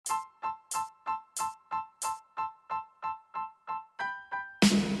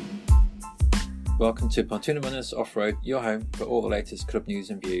Welcome to Pontoon Runners Off-Road, your home for all the latest club news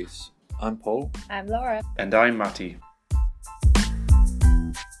and views. I'm Paul. I'm Laura. And I'm Matty.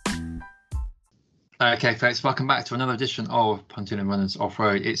 Okay, folks, welcome back to another edition of Pontoon Runners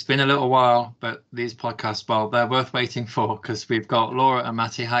Off-Road. It's been a little while, but these podcasts, well, they're worth waiting for because we've got Laura and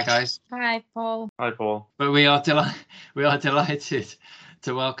Matty. Hi, guys. Hi, Paul. Hi, Paul. But we are delighted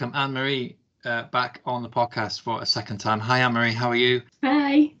to welcome Anne-Marie back on the podcast for a second time. Hi, Anne-Marie. How are you?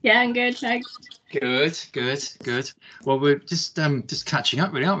 Hi. Yeah, I'm good. Thanks. Good. Well, we're just catching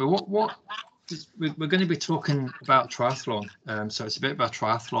up, really, aren't we? We're going to be talking about triathlon. So it's a bit of a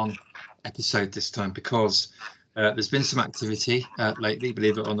triathlon episode this time because there's been some activity lately,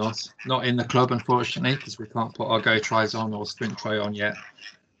 believe it or not in the club, unfortunately, because we can't put our Go Tries on or Sprint Try on yet.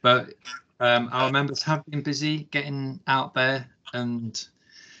 But our members have been busy getting out there and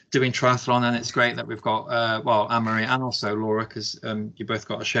doing triathlon, and it's great that we've got Anne-Marie and also Laura, because you both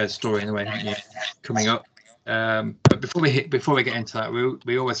got a shared story in a way, haven't you, coming up. But before we get into that,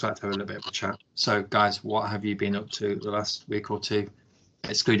 we always like to have a little bit of a chat. So guys, what have you been up to the last week or two,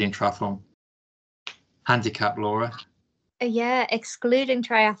 excluding triathlon? Handicap, Laura. Yeah, excluding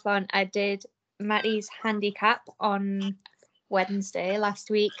triathlon, I did Matty's handicap on Wednesday last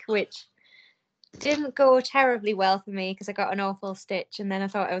week, which didn't go terribly well for me because I got an awful stitch and then I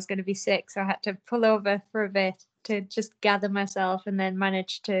thought I was going to be sick, so I had to pull over for a bit to just gather myself and then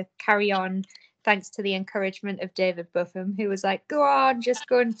managed to carry on thanks to the encouragement of David Buffum, who was like, go on, just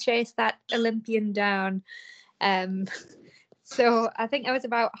go and chase that Olympian down. So I think I was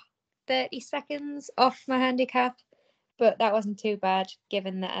about 30 seconds off my handicap, but that wasn't too bad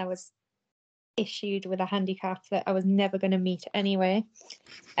given that I was issued with a handicap that I was never going to meet anyway.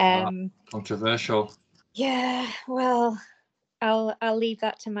 Controversial. Yeah, well, I'll leave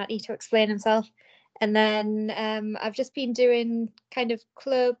that to Matty to explain himself. And then I've just been doing kind of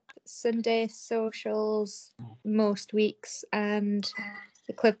club Sunday socials most weeks, and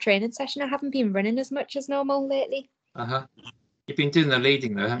the club training session. I haven't been running as much as normal lately. You've been doing the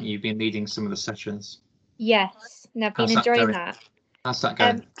leading though, haven't you? You've been leading some of the sessions. Yes, and I've been How's that enjoying going? that. How's that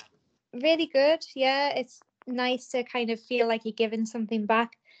going? Really good. Yeah, it's nice to kind of feel like you're giving something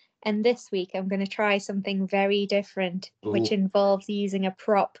back. And this week I'm going to try something very different, which involves using a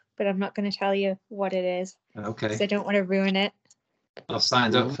prop, but I'm not going to tell you what it is. Okay. Because I don't want to ruin it. I've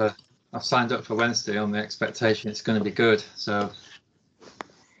signed up for Wednesday on the expectation it's going to be good. So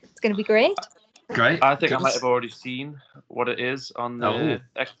It's going to be great. Great. I think I might have already seen what it is on the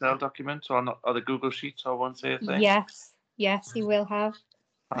Excel document or the Google Sheets, or one say a thing. Yes, you will have.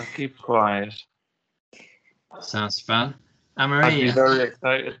 I'll keep quiet. Sounds fun. Anne-Marie. I'd be very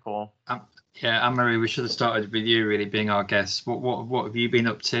excited, Paul. Anne-Marie, we should have started with you really being our guest. What have you been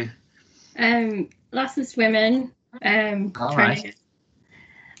up to? Lots of swimming. Right.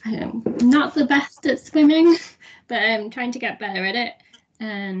 Not the best at swimming, but I'm trying to get better at it.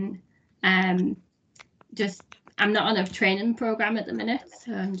 And I'm not on a training program at the minute,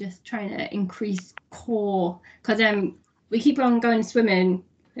 so I'm just trying to increase core, because we keep on going swimming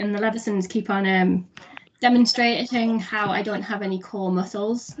and the Levisons keep on demonstrating how I don't have any core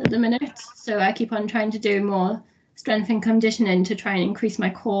muscles at the minute, so I keep on trying to do more strength and conditioning to try and increase my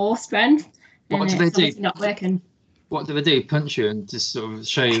core strength. What do they do? It's not working. What do they do? Punch you and just sort of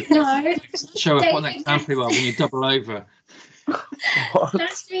show you? No. Show us what an example when you double over.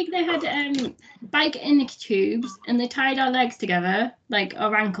 Last week they had bike in tubes and they tied our legs together, like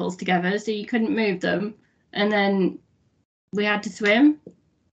our ankles together, so you couldn't move them, and then we had to swim.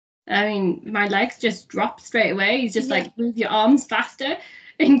 I mean, my legs just dropped straight away. You just like move your arms faster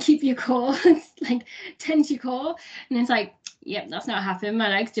and keep your core, like tense your core, and it's like, yep, that's not happening. My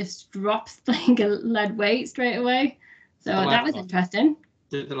legs just dropped like a lead weight straight away. So that was interesting.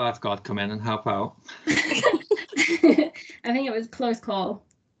 Did the lifeguard come in and help out? I think it was a close call.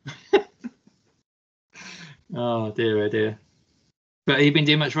 Oh dear. But have you been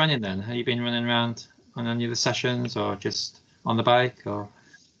doing much running then? Have you been running around on any of the sessions or just on the bike or?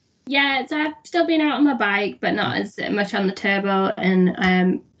 Yeah, so I've still been out on my bike, but not as much on the turbo.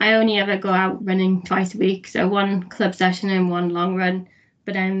 And I only ever go out running twice a week, so one club session and one long run.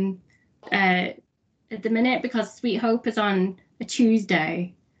 But at the minute, because Sweet Hope is on a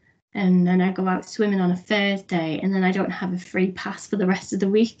Tuesday, and then I go out swimming on a Thursday, and then I don't have a free pass for the rest of the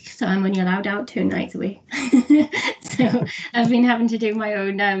week, so I'm only allowed out 2 nights a week. So I've been having to do my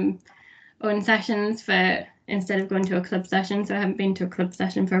own sessions instead of going to a club session. So I haven't been to a club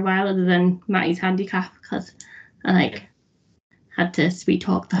session for a while, other than Matty's handicap, because I had to sweet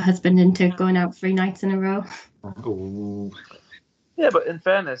talk the husband into going out 3 nights in a row. Ooh. Yeah, but in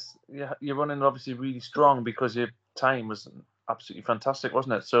fairness, you're running obviously really strong because your time was absolutely fantastic,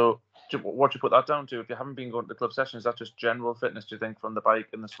 wasn't it? So what do you put that down to? If you haven't been going to the club session, is that just general fitness, do you think, from the bike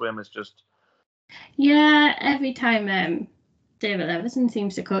and the swim is just... Yeah, every time David Everson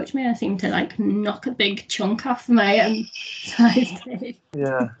seems to coach me, I seem to like knock a big chunk off my size tape.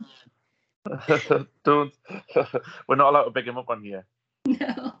 Yeah. Don't. We're not allowed to big him up on here.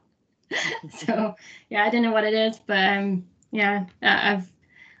 No. So yeah, I don't know what it is, but yeah, I've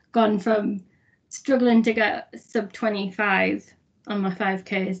gone from struggling to get sub 25 on my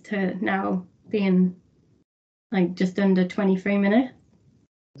 5Ks to now being like just under 23 minutes.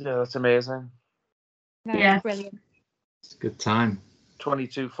 Yeah, that's amazing. That's brilliant. It's a good time.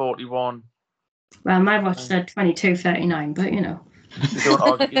 22:41. Well, my watch said 22:39, but you know.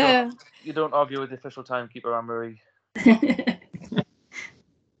 You don't argue with the official timekeeper, Anne-Marie.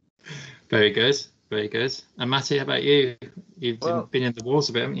 Very good, very good. And Matty, how about you? You've been in the wars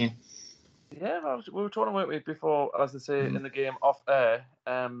a bit, haven't you? Yeah, we were talking about it before, as they say in the game, off air.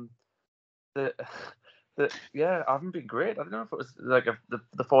 Yeah, I haven't been great. I don't know if it was like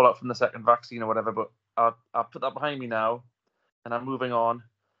the fallout from the second vaccine or whatever, but I put that behind me now, and I'm moving on.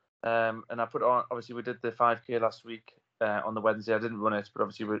 And I put on. Obviously, we did the 5K last week on the Wednesday. I didn't run it, but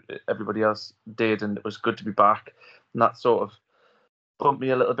obviously everybody else did, and it was good to be back. And that sort of bumped me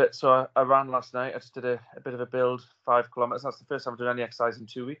a little bit. So I ran last night. I just did a bit of a build, 5 kilometers. That's the first time I've done any exercise in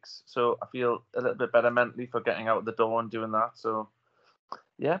 2 weeks. So I feel a little bit better mentally for getting out the door and doing that. So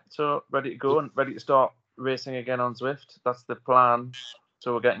yeah, so ready to go and ready to start racing again on Zwift. That's the plan.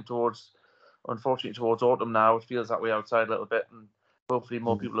 So we're getting unfortunately towards autumn now. It feels that way outside a little bit, and hopefully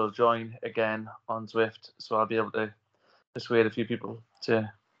more people will join again on Zwift. So I'll be able to persuade a few people to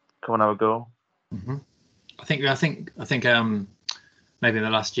come and have a go. Mm-hmm. I think maybe in the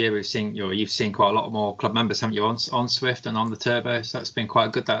last year you've seen quite a lot more club members, haven't you, on Zwift and on the Turbo? So that's been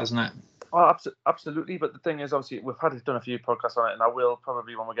quite good, that, hasn't it? Oh, absolutely. But the thing is, obviously, we've done a few podcasts on it, and I will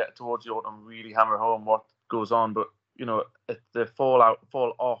probably, when we get towards the autumn, really hammer home what goes on. But you know, the fall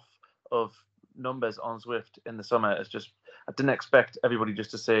off of numbers on Zwift in the summer is just. I didn't expect everybody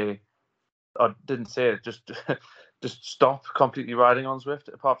just to say, or didn't say it, just stop completely riding on Zwift.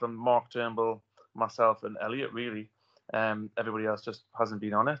 Apart from Mark Turnbull, myself, and Elliot, really, everybody else just hasn't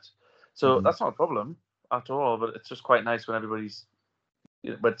been on it. So that's not a problem at all. But it's just quite nice when everybody's.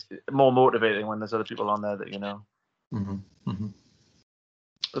 But more motivating when there's other people on there that you know. Mm-hmm. Mm-hmm.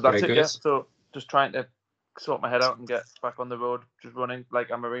 But that's it, yeah. So just trying to sort my head out and get back on the road, just running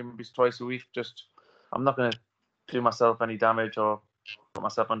like I'm a maybe twice a week. I'm not going to do myself any damage or put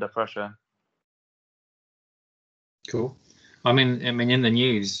myself under pressure. Cool. I mean, in the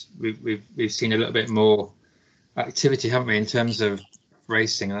news, we've seen a little bit more activity, haven't we, in terms of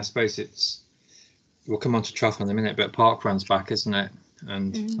racing? And I suppose we'll come on to triathlon in a minute, but parkrun's back, isn't it?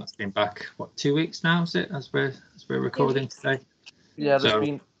 And that's been back 2 weeks now, is it? As we're recording today. Yeah,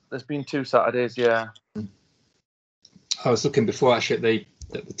 there's been 2 Saturdays. Yeah. I was looking before actually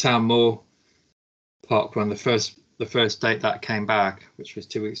at the Town Moor parkrun, the first date that came back, which was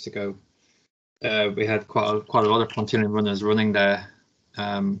 2 weeks ago. We had quite a lot of Pontilion runners running there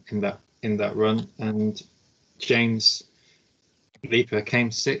in that run, and James Leaper came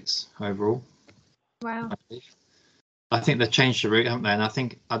 6th overall. Wow. I think they've changed the route, haven't they? And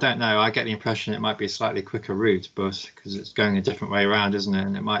I don't know. I get the impression it might be a slightly quicker route, but because it's going a different way around, isn't it?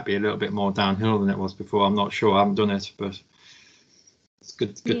 And it might be a little bit more downhill than it was before. I'm not sure. I haven't done it, but it's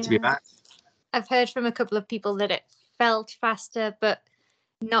good to be back. I've heard from a couple of people that it felt faster, but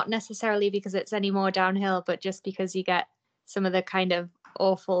not necessarily because it's any more downhill, but just because you get some of the kind of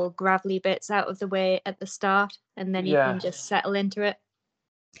awful gravelly bits out of the way at the start, and then you can just settle into it.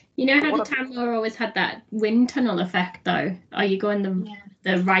 You know how the Town Moor always had that wind tunnel effect, though? Are you going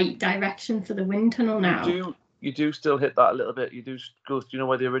the right direction for the wind tunnel now? You do still hit that a little bit. You do go. Do you know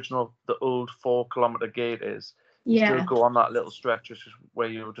where the old 4 kilometre gate is? You still go on that little stretch, where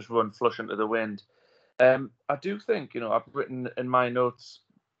you just run flush into the wind. I do think, I've written in my notes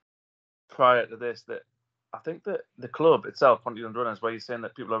prior to this that I think that the club itself, Pontilion Runners, where you're saying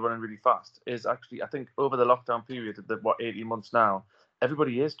that people are running really fast, is actually, I think, over the lockdown period, 18 months now,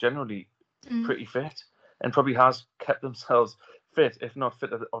 everybody is generally pretty fit and probably has kept themselves fit, if not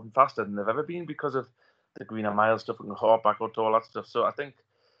fitter and faster than they've ever been, because of the Greener Mile stuff and Hardback or all that stuff. So I think,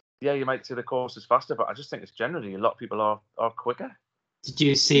 you might say the course is faster, but I just think it's generally a lot of people are quicker. Did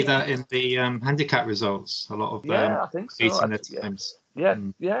you see that in the handicap results? A lot of I think so. beating their times. Yeah.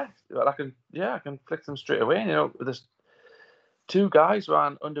 Well, I can flick them straight away. There's 2 guys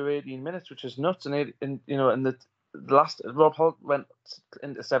ran under 18 minutes, which is nuts. And the last, Rob Holt went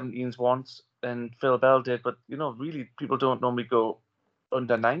into 17s once, and Phil Bell did. But really, people don't normally go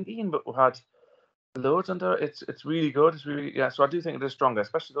under 19. But we had Loads under. It's really good. It's really, yeah. So I do think it is stronger,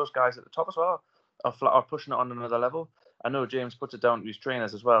 especially those guys at the top as well are pushing it on another level. I know James puts it down to his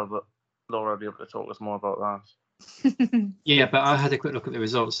trainers as well, but Laura will be able to talk us more about that. Yeah, but I had a quick look at the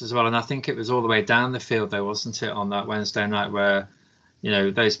results as well, and I think it was all the way down the field there, wasn't it, on that Wednesday night where, you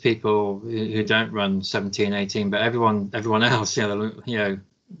know, those people who don't run 17, 18, but everyone else, you know,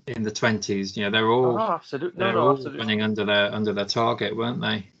 in the 20s, you know, they're all absolutely. Absolutely running under their target, weren't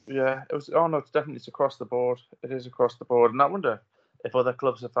they? Yeah, it was. Oh no, it's across the board. It is across the board, and I wonder if other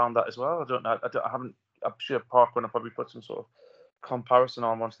clubs have found that as well. I don't know. I haven't. I'm sure Park going to probably put some sort of comparison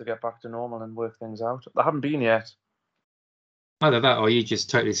on once they get back to normal and work things out. I haven't been yet. Either that, or you just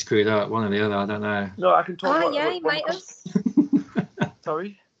totally screwed up. One or the other. I don't know. No, I can talk. Oh yeah, you might have.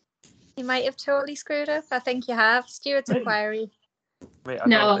 Sorry. You might have totally screwed up. I think you have. Stewart's inquiry. Wait,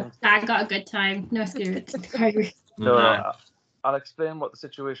 I got a good time. No Stewart's inquiry. No. I'll explain what the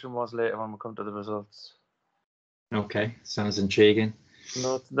situation was later when we come to the results. Okay, sounds intriguing.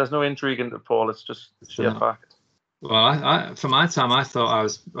 No, there's no intrigue into Paul. It's just sheer fact. Well, I for my time, I thought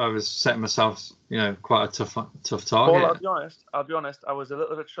I was setting myself, you know, quite a tough target. Paul, I'll be honest. I was a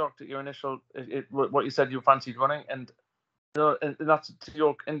little bit shocked at your initial what you said you fancied running, and you know, and that's to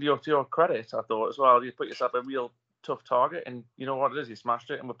your credit. I thought as well. You put yourself a real tough target, and you know what it is. You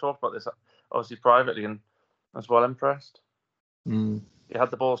smashed it, and we've talked about this obviously privately, and I was well impressed. You had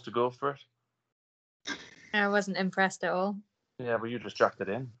the balls to go for it. I wasn't impressed at all. Yeah, but you just jacked it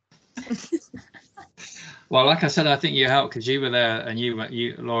in. Well, like I said, I think you helped because you were there, and you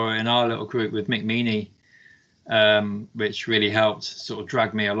Laura, in our little group with Mick Meaney, which really helped sort of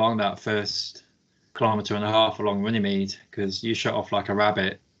drag me along that first 1.5 kilometres along Runnymede, because you shot off like a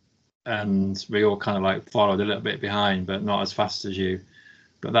rabbit, and we all kind of like followed a little bit behind, but not as fast as you.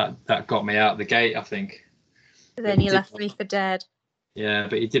 But that got me out the gate, I think. Then you left me for dead. Yeah,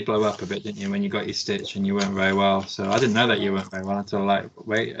 but you did blow up a bit, didn't you, when you got your stitch, and you weren't very well. So I didn't know that you weren't very well until like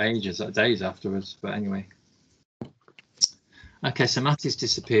days afterwards. But anyway. Okay, so Matty's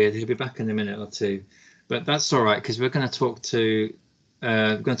disappeared. He'll be back in a minute or two, but that's all right because we're going to talk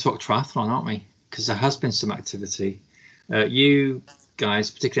triathlon, aren't we? Because there has been some activity. You guys,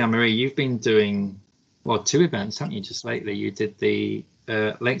 particularly Anne-Marie, you've been doing 2 events, haven't you? Just lately, you did the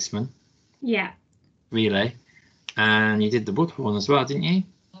Lakesman. Yeah. Relay, and you did the Woodhorn as well, didn't you?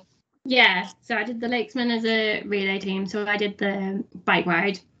 Yeah, so I did the Lakesman as a relay team. So I did the bike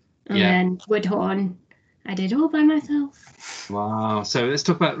ride, and then Woodhorn I did all by myself. Wow. So let's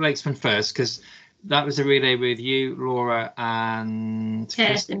talk about Lakesman first, because that was a relay with you, Laura, and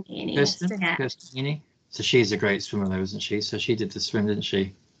Kirsten. So she's a great swimmer though, isn't she? So she did the swim, didn't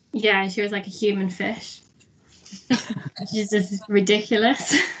she? Yeah, she was like a human fish. She's just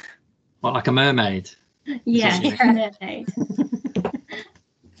ridiculous. What, like a mermaid? Yeah, mermaid.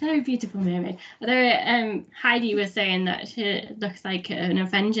 Very beautiful mermaid. Although Heidi was saying that she looks like an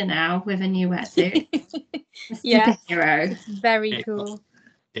Avenger now with a new wetsuit. Yeah, superhero. It's very cool.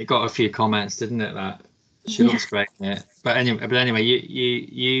 It got a few comments, didn't it? That she looks great in it. But anyway,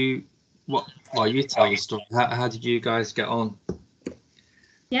 you tell your story. How did you guys get on?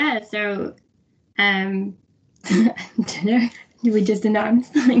 Yeah, so we just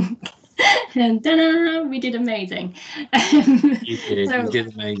announced and we did amazing. You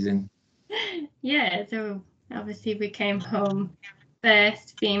did amazing. Yeah, so obviously we came home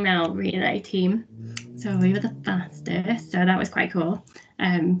first female relay team, so we were the fastest, so that was quite cool.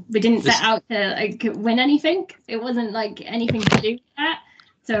 We didn't set out to win anything. It wasn't like anything to do with that,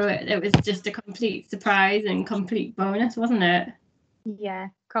 so it was just a complete surprise and complete bonus, wasn't it? Yeah,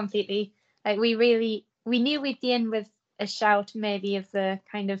 completely. Like we knew we'd be in with a shout maybe of the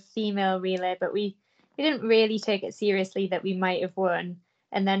kind of female relay, but we didn't really take it seriously that we might have won.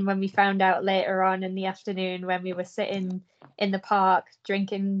 And then when we found out later on in the afternoon, when we were sitting in the park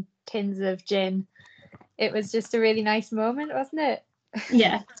drinking tins of gin, it was just a really nice moment, wasn't it?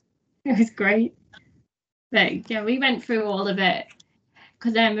 Yeah, it was great. But yeah, we went through all of it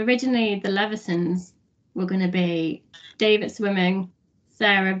because originally the Levisons were going to be David swimming,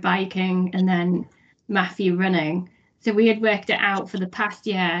 Sarah biking, and then Matthew running. So we had worked it out for the past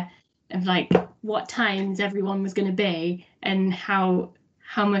year of like what times everyone was going to be and how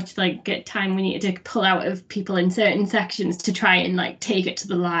much like time we needed to pull out of people in certain sections to try and like take it to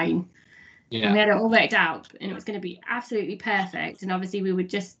the line. Yeah. And we had it all worked out and it was going to be absolutely perfect. And obviously we would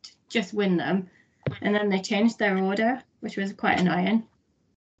just win them. And then they changed their order, which was quite annoying.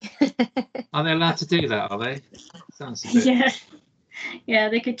 Are they allowed to do that? Are they? Sounds a bit... Yeah. Yeah,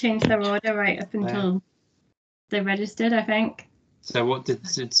 they could change their order right up until they registered, I think. So what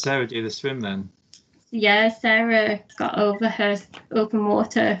did Sarah do the swim then? Yeah, Sarah got over her open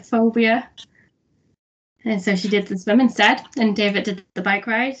water phobia And so she did the swim instead, and David did the bike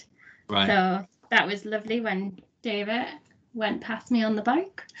ride. Right. So that was lovely when David went past me on the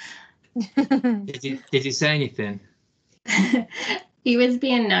bike. Did he say anything? He was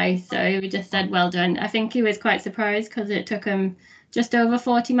being nice, so he just said, well done. I think he was quite surprised because it took him just over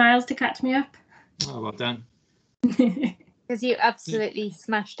 40 miles to catch me up. Oh, well done. Because you absolutely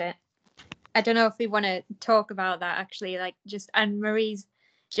smashed it. I don't know if we want to talk about that actually, like just Anne-Marie's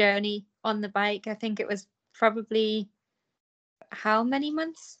journey on the bike. I think it was probably how many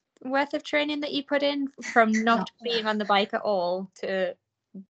months worth of training that you put in from not being on the bike at all to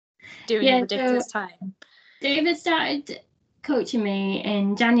doing a ridiculous time. David started coaching me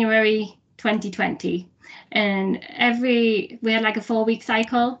in January 2020, and we had like a 4-week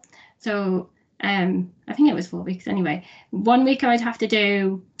cycle. So I think it was 4 weeks anyway. 1 week I would have to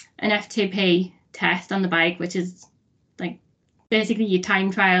do an FTP test on the bike, which is like basically your time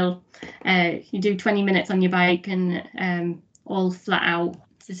trial. You do 20 minutes on your bike and all flat out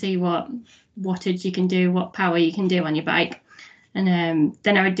to see what wattage you can do, what power you can do on your bike. And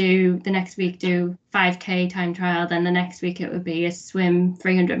then I would do the next week 5k time trial. Then the next week it would be a swim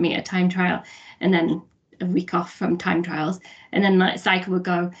 300 meter time trial, and then a week off from time trials, and then that cycle would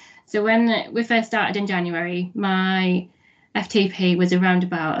go. So when we first started in January, my FTP was around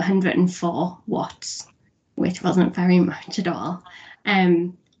about 104 watts, which wasn't very much at all.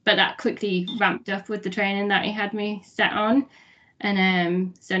 But that quickly ramped up with the training that he had me set on,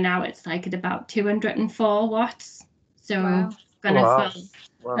 and so now it's like at about 204 watts. So. Wow. Gonna fill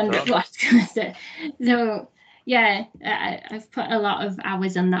 100 watts. So yeah, I've put a lot of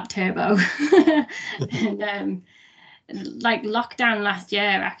hours on that turbo. And like lockdown last year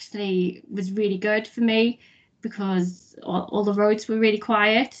actually was really good for me because all the roads were really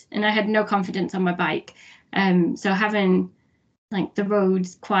quiet and I had no confidence on my bike. So having like the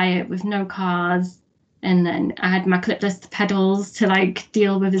roads quiet with no cars, and then I had my clipless pedals to like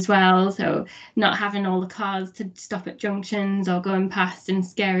deal with as well. So not having all the cars to stop at junctions or going past and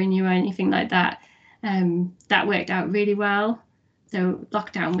scaring you or anything like that. That worked out really well. So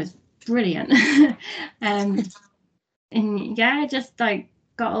lockdown was brilliant. And yeah, I just like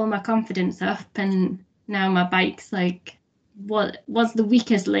got all my confidence up, and now my bike's like what was the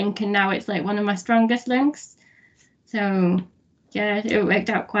weakest link, and now it's like one of my strongest links. So yeah, it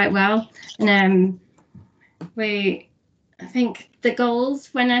worked out quite well. And I think the goals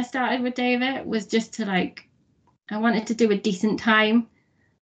when I started with David was just to like, I wanted to do a decent time,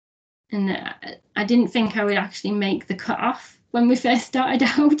 and I didn't think I would actually make the cutoff when we first started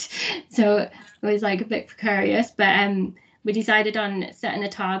out. So it was like a bit precarious, but we decided on setting a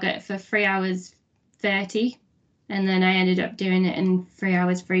target for 3 hours 30, and then I ended up doing it in 3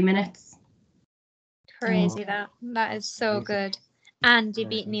 hours 3 minutes. Crazy. That is so good. And you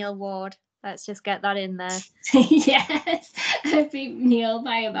beat Neil Ward. Let's just get that in there. Yes, I beat Neil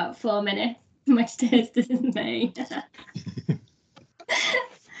by about 4 minutes, much to his dismay.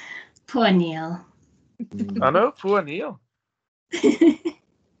 Poor Neil. I know, poor Neil.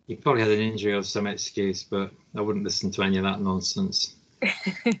 He probably had an injury or some excuse, but I wouldn't listen to any of that nonsense.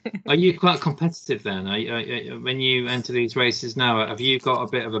 Are you quite competitive then? When you enter these races now, have you got a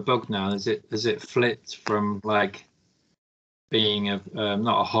bit of a bug now? Has it flipped from like being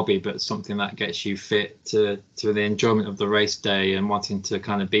not a hobby but something that gets you fit to the enjoyment of the race day and wanting to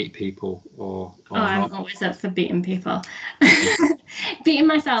kind of beat people or I'm not? always up for beating people. Beating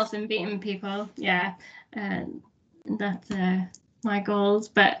myself and beating people, yeah, that's my goals.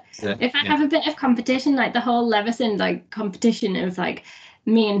 But if I have a bit of competition, like the whole Leveson like competition of like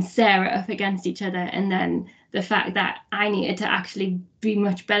me and Sarah up against each other, and then the fact that I needed to actually be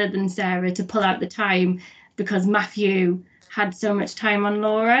much better than Sarah to pull out the time because Matthew had so much time on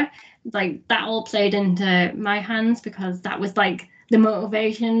Laura, like that all played into my hands because that was like the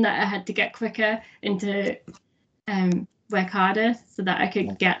motivation that I had to get quicker and to work harder so that I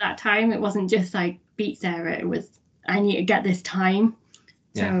could get that time. It wasn't just like beat Sarah, it was I need to get this time.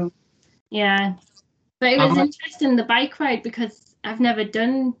 So yeah, but it was interesting, the bike ride, because I've never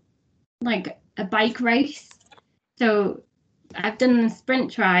done like a bike race. So I've done the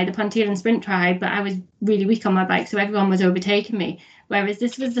sprint try, the Pontelian sprint try, but I was really weak on my bike, so everyone was overtaking me. Whereas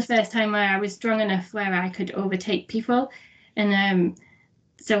this was the first time where I was strong enough where I could overtake people. And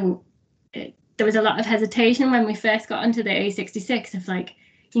so there was a lot of hesitation when we first got onto the A66 of like,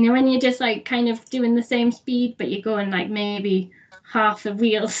 you know, when you're just like kind of doing the same speed, but you're going like maybe half a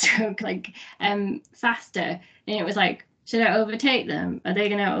wheel stroke, like faster. And it was like, should I overtake them? Are they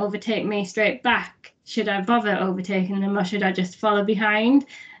going to overtake me straight back? Should I bother overtaking them, or should I just follow behind?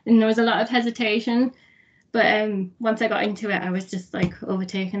 And there was a lot of hesitation. But once I got into it, I was just like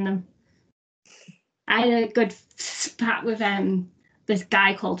overtaking them. I had a good spat with this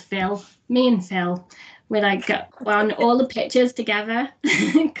guy called Phil. Me and Phil, we're on all the pictures together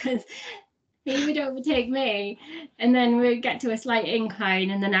because he would overtake me, and then we'd get to a slight incline,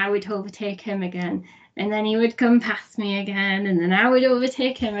 and then I would overtake him again, and then he would come past me again, and then I would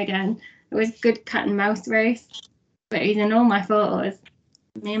overtake him again. It was a good cat and mouse race, but he's in all my photos.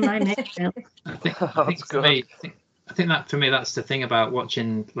 Me and my mate Phil. I think That's for good. me, I think that for me, that's the thing about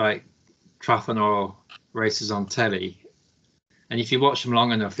watching like triathlon or races on telly. And if you watch them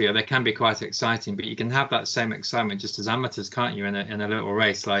long enough, they can be quite exciting. But you can have that same excitement just as amateurs, can't you? In a little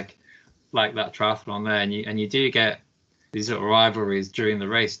race like that triathlon there, and you do get these little rivalries during the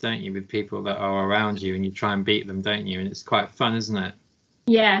race, don't you, with people that are around you, and you try and beat them, don't you? And it's quite fun, isn't it?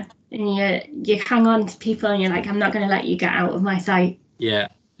 Yeah, and you hang on to people, and you're like, I'm not going to let you get out of my sight. Yeah,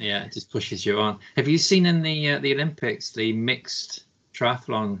 it just pushes you on. Have you seen in the Olympics the mixed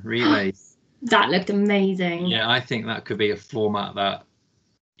triathlon relays? That looked amazing. Yeah, I think that could be a format that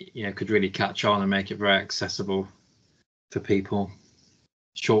could really catch on and make it very accessible for people.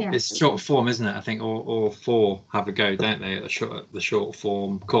 It's short form, isn't it? I think all four have a go, don't they? At the short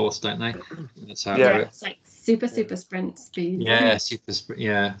form course, don't they? That's how it's like super sprint speed. Yeah, super sprint.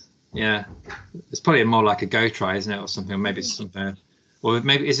 Yeah. It's probably more like a go try, isn't it, or something? Or maybe something. Or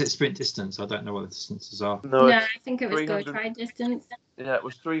maybe is it sprint distance? I don't know what the distances are. No, I think it was go try distance. Yeah, it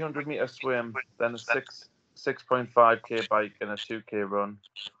was 300-meter swim, then a 6.5k bike and a 2k run.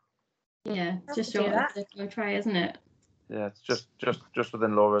 Yeah, just short of the go try, isn't it? Yeah, it's just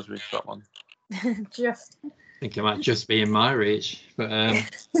within Laura's reach, that one. Just. I think it might just be in my reach, but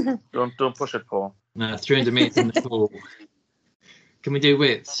Don't push it, Paul. No, 300 meters in the pool. Can we do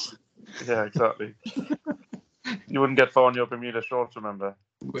widths? Yeah, exactly. You wouldn't get far on your Bermuda shorts, remember?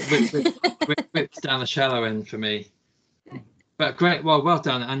 Widths down the shallow end for me. But great, well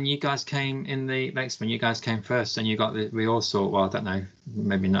done. And you guys came in the next one. You guys came first, and you got we all saw. Well, I don't know,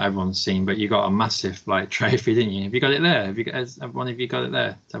 maybe not everyone's seen, but you got a massive trophy, didn't you? Have you got it there? Has one of you got it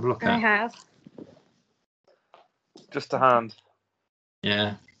there to have a look at? I have. Just a hand.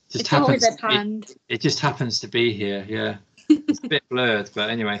 Yeah. It's always a hand. It just happens to be here. Yeah. It's a bit blurred, but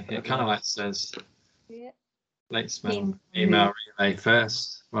anyway, it kind of says. Yeah. Latesman email relay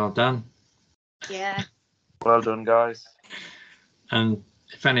first. Well done. Yeah. Well done, guys. And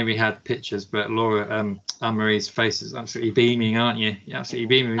if only we had pictures, but Laura, Anne-Marie's face is absolutely beaming, aren't you? You're absolutely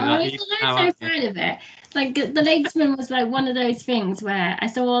beaming. I'm so proud of it. Like the Latesman was like one of those things where I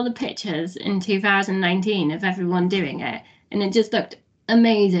saw all the pictures in 2019 of everyone doing it, and it just looked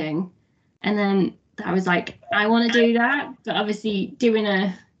amazing. And then I was like, I want to do that, but obviously doing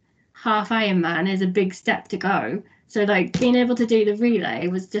a half Ironman is a big step to go. So like being able to do the relay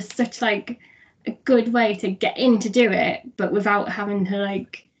was just such like a good way to get in to do it, but without having to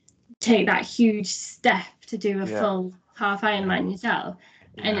like take that huge step to do a full half Ironman yourself.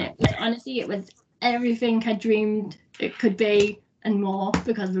 And it was everything I dreamed it could be and more,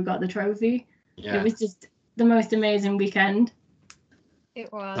 because we got the trophy. It was just the most amazing weekend.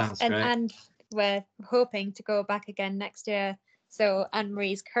 It was. And we're hoping to go back again next year. So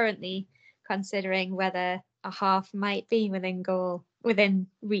Anne-Marie's currently considering whether a half might be within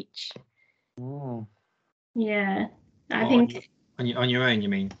reach. Oh. Yeah, I think on your own, you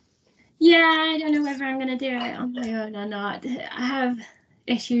mean? Yeah, I don't know whether I'm going to do it on my own or not. I have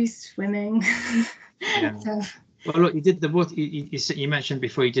issues swimming. Yeah. So. Well, look, you did the wood. You mentioned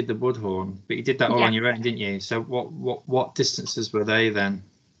before you did the Woodhorn, but you did that all on your own, didn't you? So what distances were they then?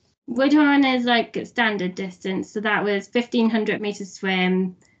 Woodhorn is like standard distance, so that was 1,500 meters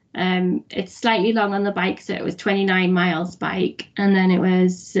swim. It's slightly long on the bike, so it was 29 miles bike, and then it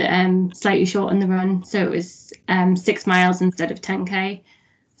was slightly short on the run, so it was 6 miles instead of 10k.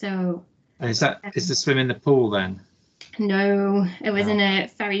 So. And is the swim in the pool then? No, it was in a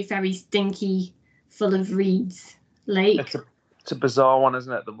very, very stinky, full of reeds lake. It's a bizarre one,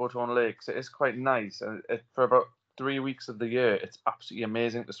 isn't it? The Woodhorn Lakes. It is quite nice, and for about 3 weeks of the year, it's absolutely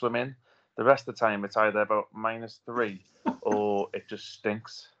amazing to swim in. The rest of the time, it's either about -3 or it just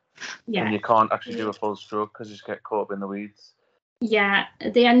stinks. Yeah. And you can't actually do a full stroke because you just get caught up in the weeds. Yeah,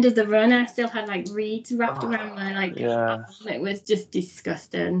 at the end of the run, I still had like reeds wrapped around my arm. It was just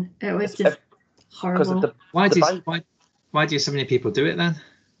disgusting. It was just horrible. Why do so many people do it then?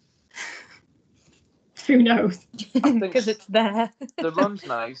 Who knows? Because it's there. The run's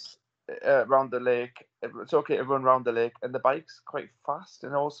nice around the lake. It's okay to run around the lake, and the bike's quite fast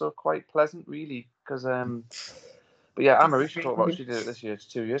and also quite pleasant, really. Because but yeah, Anne-Marie should talk about she did it this year. It's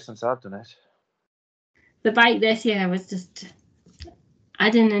 2 years since I've done it. The bike this year was just, I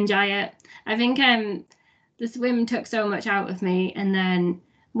didn't enjoy it. I think the swim took so much out of me, and then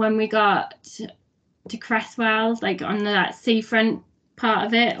when we got to Cresswell, like on that seafront part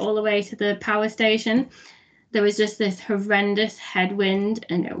of it, all the way to the power station, there was just this horrendous headwind,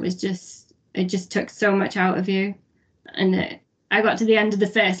 and it just took so much out of you. And I got to the end of the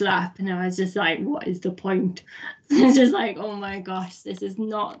first lap, and I was just like, what is the point? It's just like, oh my gosh, this is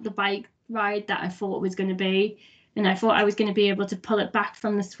not the bike ride that I thought it was going to be. And I thought I was going to be able to pull it back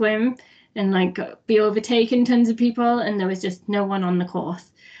from the swim and like be overtaking tons of people, and there was just no one on the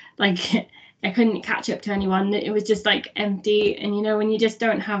course. Like I couldn't catch up to anyone. It was just like empty. And you know, when you just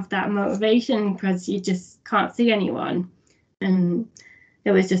don't have that motivation because you just can't see anyone, and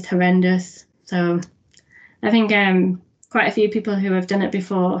it was just horrendous. So I think quite a few people who have done it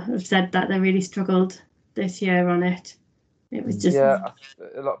before have said that they really struggled this year on it. It was just a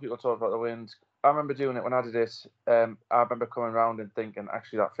lot of people talk about the wind. I remember doing it when I did it. I remember coming around and thinking,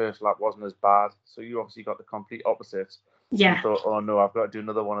 actually, that first lap wasn't as bad. So you obviously got the complete opposite. Yeah. And thought, oh no, I've got to do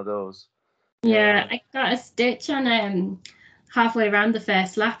another one of those. Yeah, I got a stitch on halfway around the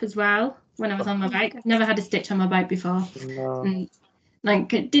first lap as well when I was on my bike. I've never had a stitch on my bike before. No. And,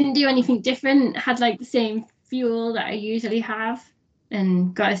 like, it didn't do anything different. Had like the same fuel that I usually have,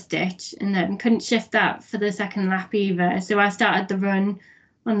 and got a stitch, and then couldn't shift that for the second lap either. So I started the run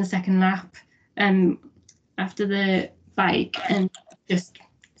on the second lap after the bike, and just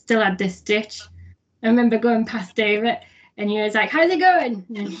still had this stitch. I remember going past David, and he was like, how's it going?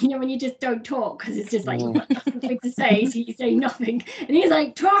 And, you know, when you just don't talk because it's just like you've got nothing to say, so you say nothing, and he's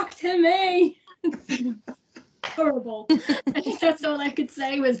like, talk to me. Horrible. I think that's all I could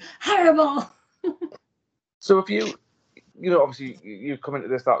say was horrible. So if you know, obviously you come into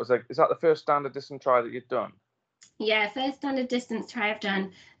this, that was like, is that the first standard distance try that you've done? Yeah, first standard distance try I've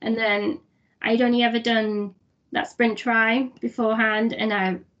done, and then I'd only ever done that sprint try beforehand, and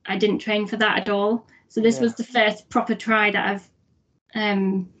I didn't train for that at all. So this was the first proper try that I've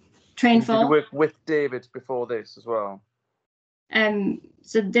trained for. Did you work with David before this as well?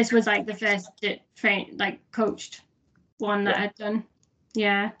 So this was like the first coached one that I'd done.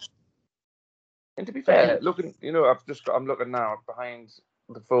 Yeah. And to be fair, looking, you know, I'm looking now behind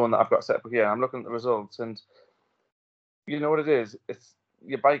the phone that I've got set up here. I'm looking at the results, and you know what it is? It's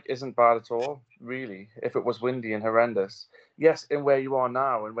your bike isn't bad at all, really. If it was windy and horrendous, yes, in where you are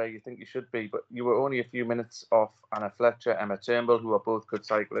now and where you think you should be, but you were only a few minutes off Anna Fletcher, Emma Turnbull, who are both good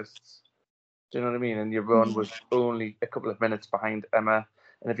cyclists. Do you know what I mean? And your run was only a couple of minutes behind Emma.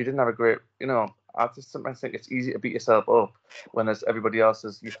 And if you didn't have a great, you know, I just sometimes think it's easy to beat yourself up when there's everybody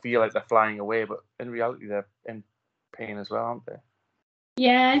else's. You feel like they're flying away, but in reality, they're in pain as well, aren't they?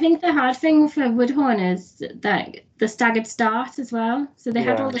 Yeah, I think the hard thing for Woodhorn is that the staggered start as well. So they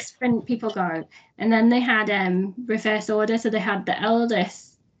had all the sprint people go, and then they had reverse order. So they had the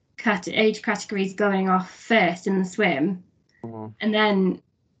eldest age categories going off first in the swim, and then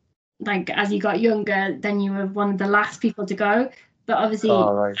like as you got younger, then you were one of the last people to go. But obviously,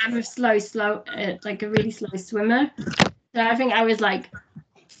 I'm a slow, like a really slow swimmer. So I think I was like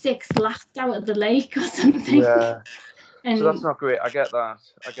 6 laps out of the lake or something. Yeah. And so that's not great. I get that.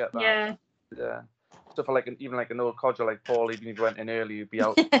 Yeah. Yeah. So for even like an old codger like Paul, even if you went in early, you'd be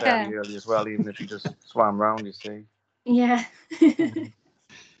out fairly early as well, even if you just swam round, you see. Yeah. We'd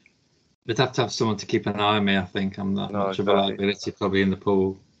have to have someone to keep an eye on me, I think. I'm not much of a liability probably in the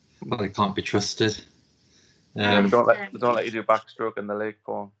pool, but I can't be trusted. Don't let you do backstroke in the lake,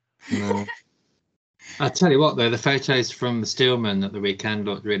 Paul. No. I tell you what, though, the photos from the Steelman at the weekend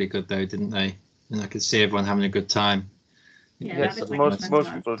looked really good, though, didn't they? And I could see everyone having a good time. Yeah,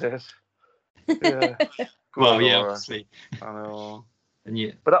 most people did. Yeah. Well, yeah, obviously. I know.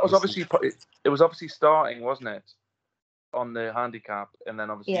 And but that was obviously starting, wasn't it, on the handicap, and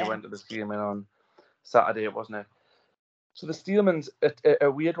then obviously you went to the Steelman on Saturday, wasn't it? So the Steelman's a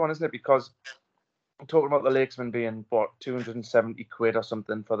weird one, isn't it? Because I'm talking about the Lakesman being, what, 270 quid or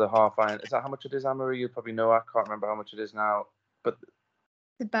something for the half iron. Is that how much it is, Anne-Marie? You probably know. I can't remember how much it is now. But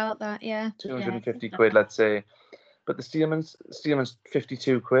about that, yeah. 250 quid, let's say. But the Steelman's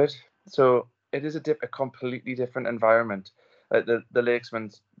 52 quid. So it is a completely different environment. The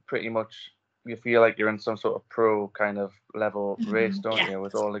Lakesman's pretty much, you feel like you're in some sort of pro kind of level race, don't you,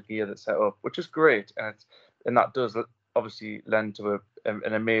 with all the gear that's set up, which is great. And that does obviously lend to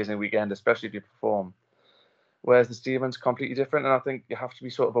an amazing weekend, especially if you perform. Whereas the Steelman's completely different, and I think you have to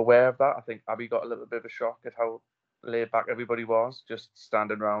be sort of aware of that. I think Abby got a little bit of a shock at how laid back everybody was, just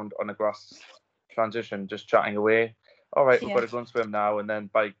standing around on a grass transition, just chatting away. All right, we've got to go and swim now, and then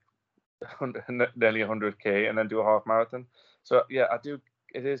bike nearly 100k, and then do a half marathon. So yeah, I do.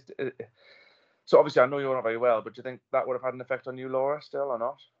 So obviously, I know you're not very well, but do you think that would have had an effect on you, Laura, still or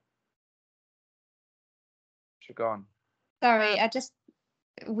not? She's gone. Sorry,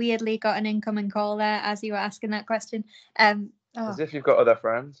 weirdly got an incoming call there as you were asking that question. As if you've got other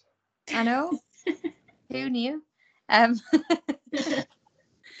friends. I know. Who knew?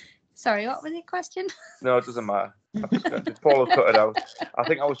 Sorry, what was your question? No, it doesn't matter. Paul will cut it out. I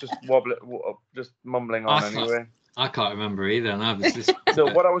think I was just just mumbling on anyway. I can't remember either. And I was listening.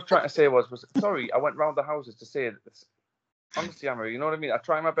 So what I was trying to say was sorry, I went round the houses to say this. Honestly, Amory, you know what I mean? I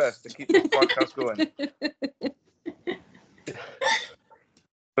try my best to keep this podcast going.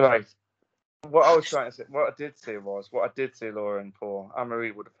 Right. What I was trying to say, what I did say, Laura and Paul,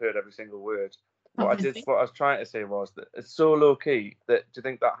 Anne-Marie would have heard every single word. What I was trying to say was that it's so low key that do you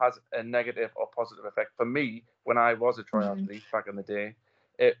think that has a negative or positive effect? For me, when I was a triathlete back in the day,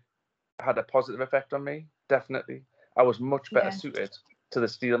 it had a positive effect on me, definitely. I was much better suited to the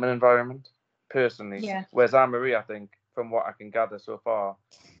Steelman environment, personally. Yeah. Whereas Anne-Marie, I think, from what I can gather so far,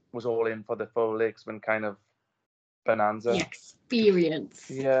 was all in for the full Lakesman kind of bonanza. The experience.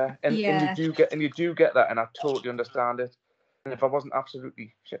 Yeah, and you do get that, and I totally understand it. And if I wasn't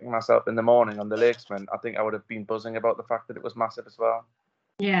absolutely shitting myself in the morning on the Lakesman, I think I would have been buzzing about the fact that it was massive as well.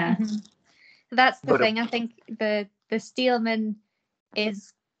 Yeah. Mm-hmm. That's the thing. I think the Steelman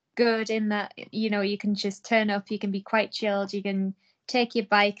is good in that, you know, you can just turn up, you can be quite chilled, you can take your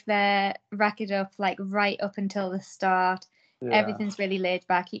bike there, rack it up like right up until the start. Yeah. Everything's really laid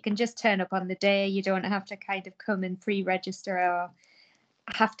back. You can just turn up on the day. You don't have to kind of come and pre-register or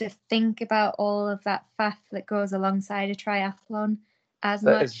have to think about all of that faff that goes alongside a triathlon as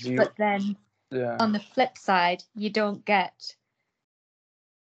much. But then on the flip side, you don't get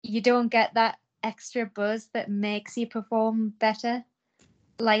that extra buzz that makes you perform better.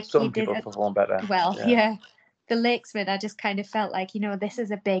 Like some people perform better. Well, yeah. The Lakesman, I just kind of felt like, you know, this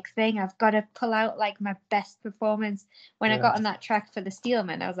is a big thing. I've got to pull out like my best performance. When I got on that track for the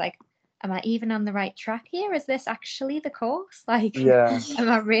Steelman, I was like, am I even on the right track here? Is this actually the course? Like, am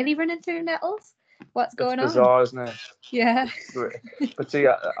I really running through nettles? What's going on? It's bizarre, isn't it? Yeah. But see,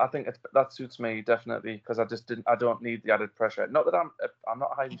 I think that suits me definitely because I don't need the added pressure. Not that I'm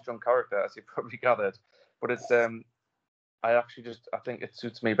not a highly strung character, as you probably gathered, but it's I think it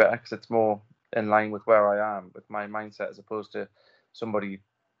suits me better because it's more in line with where I am with my mindset as opposed to somebody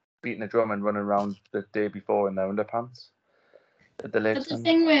beating a drum and running around the day before in their underpants. But the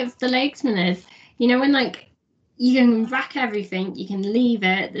thing with the Lakesman is, you know, when like you can rack everything, you can leave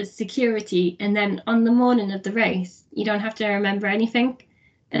it, there's security, and then on the morning of the race, you don't have to remember anything.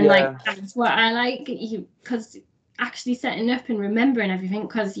 And like that's what I like, because actually setting up and remembering everything,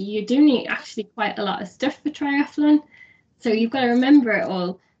 because you do need actually quite a lot of stuff for triathlon. So you've got to remember it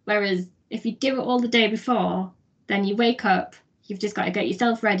all. Whereas if you do it all the day before, then you wake up, you've just got to get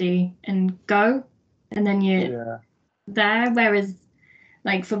yourself ready and go. And then you're there. Whereas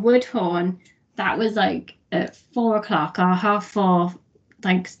like for Woodhorn, that was like at 4 o'clock or 4:30,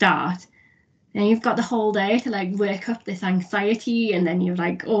 like start. And you've got the whole day to like work up this anxiety. And then you're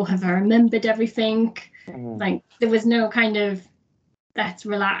like, oh, have I remembered everything? Like there was no kind of, let's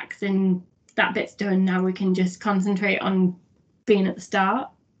relax and that bit's done, now we can just concentrate on being at the start.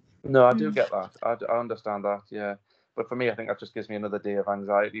 No, I do get that. I understand that, yeah. But for me, I think that just gives me another day of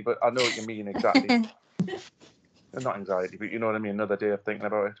anxiety. But I know what you mean exactly. Not anxiety, but you know what I mean. Another day of thinking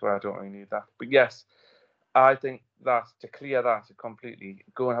about it where I don't really need that. But yes, I think that to clear that completely,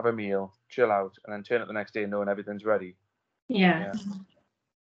 go and have a meal, chill out, and then turn up the next day knowing everything's ready. Yeah.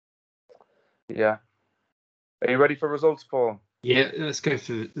 Are you ready for results, Paul? Yeah, let's go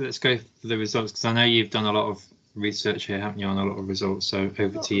for the results because I know you've done a lot of research here, haven't you, on a lot of results? So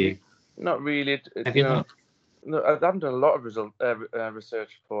over to you. Not really. Have you not? No, I haven't done a lot of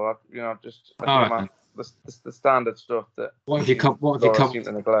research for. The standard stuff that. What have you covered? Seem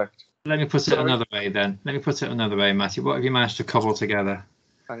to neglect. Let me put it another way then. Matthew. What have you managed to cobble together?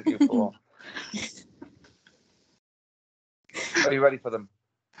 Thank you, Paul. Are you ready for them?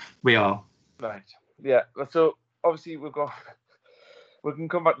 We are. Right. Yeah. So obviously we can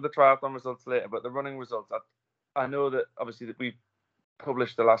come back to the triathlon results later, but the running results, I know that obviously that we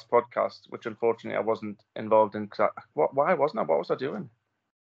published the last podcast, which unfortunately I wasn't involved in. Why wasn't I? What was I doing?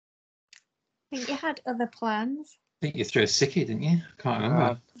 I think you had other plans. I think you threw a sickie, didn't you? I can't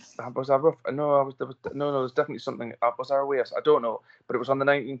remember. Was I rough? No, there was definitely something. Was I away? I don't know, but it was on the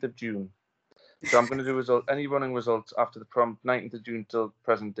 19th of June. So I'm going to do any running results after the 19th of June till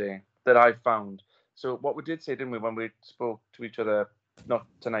present day that I found. So what we did say, didn't we, when we spoke to each other, not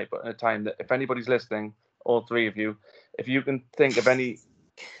tonight, but in a time, that if anybody's listening, all three of you, if you can think of any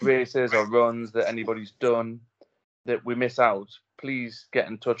races or runs that anybody's done that we miss out, please get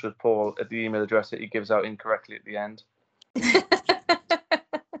in touch with Paul at the email address that he gives out incorrectly at the end.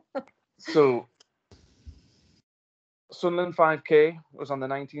 So Sunderland 5K was on the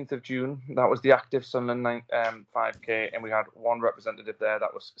 19th of June. That was the active Sunderland 5K, and we had one representative there.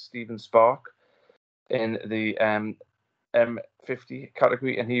 That was Stephen Spark in the M50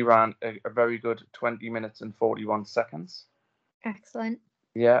 category, and he ran a very good 20 minutes and 41 seconds. Excellent.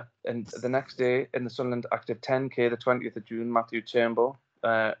 Yeah, and the next day in the Sunderland Active 10K, the 20th of June, Matthew Turnbull,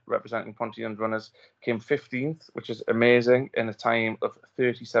 representing Pontypridd runners, came 15th, which is amazing, in a time of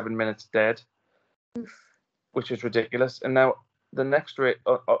 37 minutes dead, which is ridiculous. And now the next race,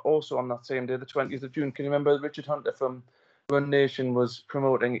 also on that same day, the 20th of June, can you remember Richard Hunter from Run Nation was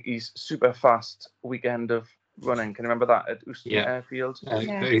promoting his super fast weekend of running? Can you remember that at Euston Airfield?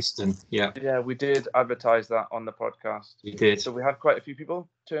 Euston, yeah. Yeah, we did advertise that on the podcast. You did. So we had quite a few people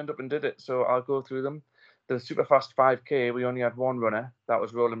turned up and did it. So I'll go through them. The super fast 5K, we only had one runner. That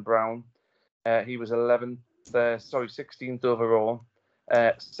was Roland Brown. He was 16th overall.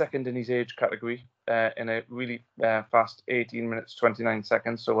 Second in his age category in a really fast 18 minutes 29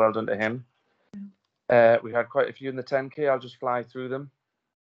 seconds. So well done to him. We had quite a few in the 10K. I'll just fly through them.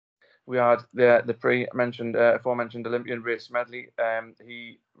 We had the aforementioned Olympian Ray Smedley.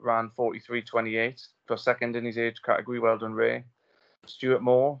 He ran 43.28 for second in his age category. Well done, Ray. Stuart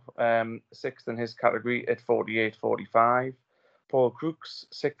Moore, sixth in his category at 48.45. Paul Crooks,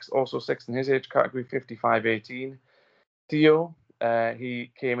 also sixth in his age category, 55.18. Theo,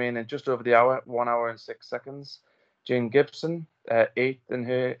 he came in at just over the hour, 1 hour and 6 seconds. Jane Gibson, eighth in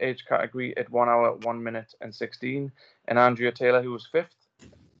her age category at 1 hour, 1 minute and 16. And Andrea Taylor, who was fifth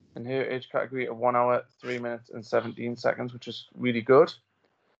in her age category at 1 hour, 3 minutes and 17 seconds, which is really good.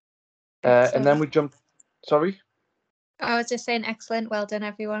 And then we jumped. Sorry? I was just saying excellent. Well done,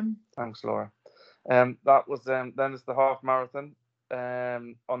 everyone. Thanks, Laura. That was then it's the half marathon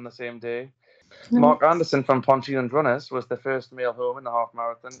on the same day. Mark Anderson from Pontypridd Runners was the first male home in the half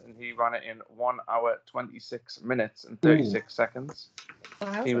marathon, and he ran it in 1 hour, 26 minutes and 36 seconds.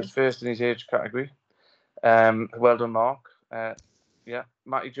 Wow. He was first in his age category. Well done, Mark.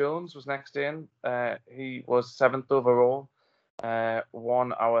 Matty Jones was next in. He was 7th overall.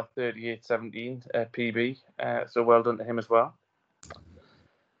 1 hour 38.17 PB. So well done to him as well.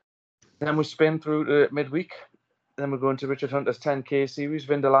 Then we spin through to midweek. Then we're going to Richard Hunter's 10K series,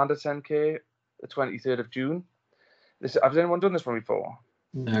 Vindolanda 10K, the 23rd of June. Has anyone done this one before?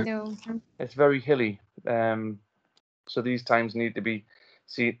 No. It's very hilly. So these times need to be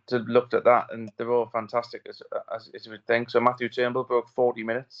looked at that, and they're all fantastic as you would think. So Matthew Turnbull broke 40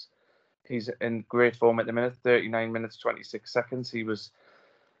 minutes. He's in great form at the minute, 39 minutes, 26 seconds. He was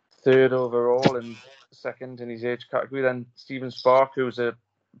third overall and second in his age category. Then Stephen Spark, who's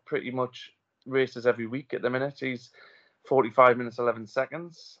pretty much races every week at the minute. He's 45 minutes, 11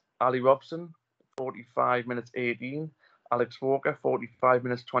 seconds. Ali Robson, 45 minutes, 18. Alex Walker, 45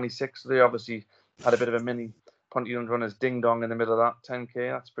 minutes, 26. So they obviously had a bit of a mini Pontypridd Runners ding-dong in the middle of that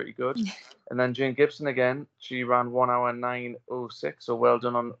 10K. That's pretty good. And then Jane Gibson again. She ran 1 hour 9.06. So well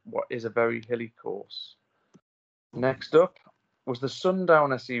done on what is a very hilly course. Next up was the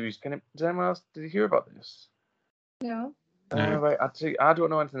Sundowner series. Did anyone else, did you hear about this? No. Right. I don't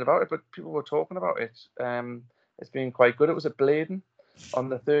know anything about it, but people were talking about it. It's been quite good. It was at Bladen on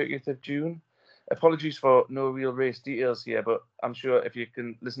the 30th of June. Apologies for no real race details here, but I'm sure if you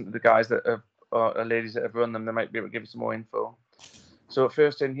can listen to the guys that have, or ladies that have run them, they might be able to give you some more info. So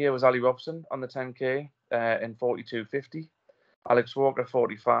first in here was Ali Robson on the 10K in 42.50. Alex Walker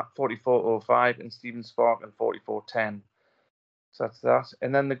 44.05 and Stephen Spark in 44.10. So that's that.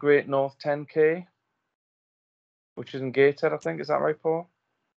 And then the Great North 10K, which is in Gateshead, I think. Is that right, Paul?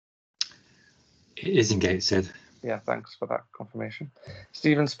 It is in Gateshead. Yeah, thanks for that confirmation.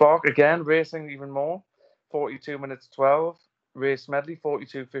 Stephen Spark, again, racing even more. 42 minutes 12. Ray Smedley,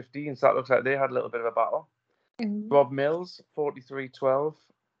 42.15. So that looks like they had a little bit of a battle. Rob Mills, 43.12.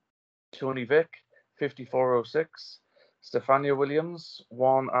 Tony Vick, 54.06. Stefania Williams,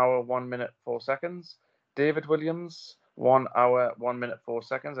 1 hour, 1 minute, 4 seconds. David Williams, 1 hour, 1 minute, 4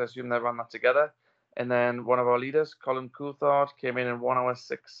 seconds. I assume they ran that together. And then one of our leaders, Colin Coulthard, came in 1 hour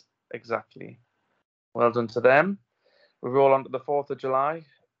 6 exactly. Well done to them. We roll on to the 4th of July.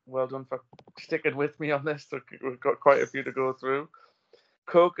 Well done for sticking with me on this. We've got quite a few to go through.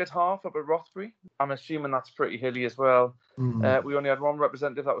 Coke at half up at Rothbury. I'm assuming that's pretty hilly as well. We only had one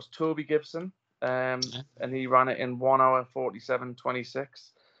representative. That was Toby Gibson. And he ran it in 1 hour 47.26.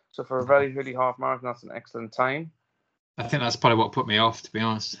 So for a very hilly half marathon, that's an excellent time. I think that's probably what put me off, to be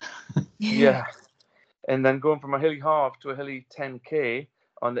honest. Yeah. And then going from a hilly half to a hilly 10K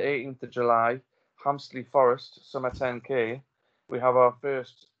on the 18th of July, Hampstead Forest Summer 10K, we have our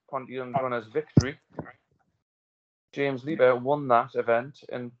first Pontypridd Runners victory. James Leaper won that event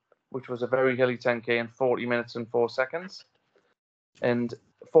in which was a very hilly 10k in 40 minutes and 4 seconds. And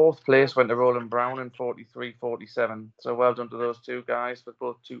fourth place went to Roland Brown in 43:47. So well done to those two guys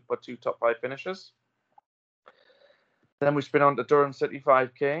for two top 5 finishes. Then we spin on to Durham City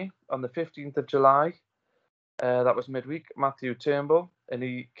 5k on the 15th of July. That was midweek. Matthew Turnbull, and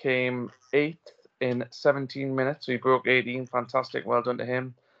he came 8th in 17 minutes. So he broke 18. Fantastic. Well done to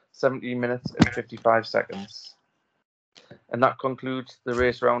him. 17 minutes and 55 seconds. And that concludes the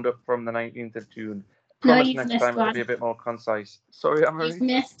race roundup from the 19th of June. Promise you've next missed time it'll one. be a bit more concise. Sorry, Anne-Marie. You've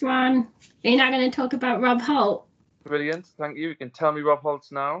missed one. You're not going to talk about Rob Holt. Brilliant. Thank you. You can tell me Rob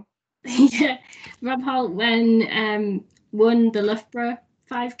Holt's now. Yeah, Rob Holt won the Loughborough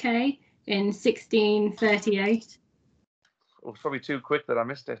 5k in 16:38. It was probably too quick that I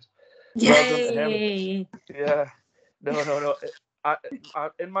missed it. Well done to him. Yay! Yeah. No.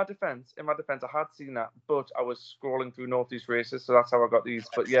 In my defence, I had seen that, but I was scrolling through Northeast races, so that's how I got these.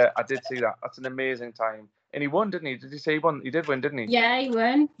 But yeah, I did see that. That's an amazing time. And he won, didn't he? Did he say he won? He did win, didn't he? Yeah, he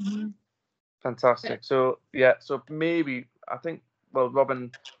won. Fantastic. So yeah, so maybe I think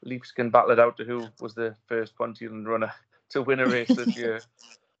Robin Leafs can battle it out to who was the first Ponteland runner to win a race this year.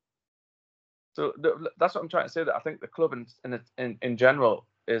 So that's what I'm trying to say. That I think the club in general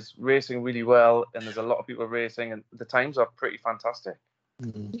is racing really well, and there's a lot of people racing, and the times are pretty fantastic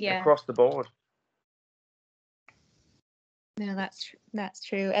across the board. No, that's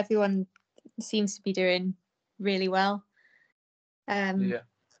true. Everyone seems to be doing really well. Yeah.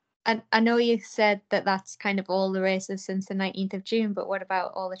 And I know you said that that's kind of all the races since the 19th of June, but what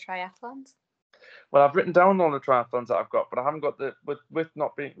about all the triathlons? Well, I've written down all the triathlons that I've got, but I haven't got with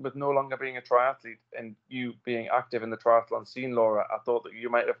no longer being a triathlete and you being active in the triathlon scene, Laura. I thought that you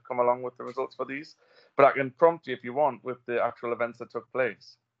might have come along with the results for these, but I can prompt you if you want with the actual events that took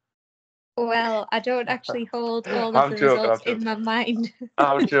place. Well, I don't actually hold all of the results in my mind.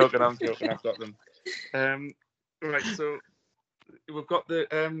 I'm joking. I've got them. Right, so we've got the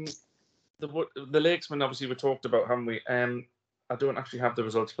Lakesman. Obviously, we talked about, haven't we? I don't actually have the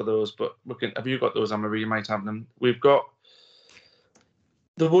results for those, but have you got those, Anne-Marie? You might have them. We've got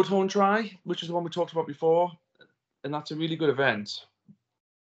the Woodhorn Try, which is the one we talked about before, and that's a really good event.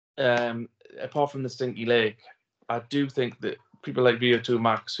 Apart from the Stinky Lake, I do think that people like VO2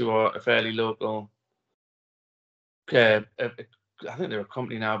 Max, who are a fairly local, I think they're a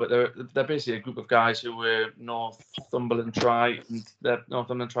company now, but they're basically a group of guys who were Northumberland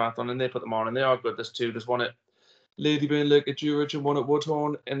Triathlon, and they put them on, and they are good. There's one at Ladyburn Lake at Durridge and one at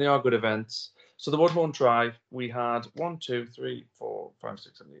Woodhorn, and they are good events. So the Woodhorn Try, we had 1, 2, 3, 4, 5,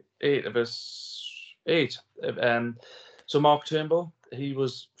 6, 7, 8 of us. 8. So Mark Turnbull, he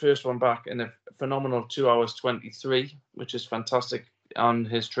was first one back in a phenomenal 2 hours 23, which is fantastic on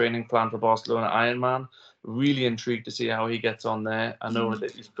his training plan for Barcelona Ironman. Really intrigued to see how he gets on there. I know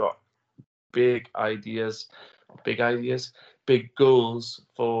that he's got big goals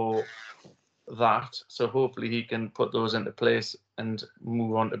for that. So hopefully he can put those into place and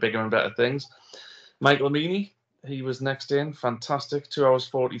move on to bigger and better things. Michael Meaney, he was next in. Fantastic. 2 hours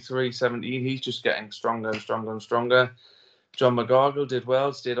 43:17. He's just getting stronger and stronger and stronger. John McGargle did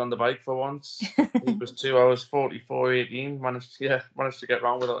well, stayed on the bike for once. He was 2 hours 44:18. Managed to get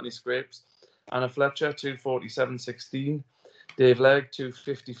round without any scrapes. Anna Fletcher, 2:47:16. Dave Legg,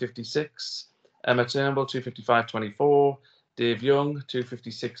 2:50:56. Emma Turnbull, 2:55:24. Dave Young,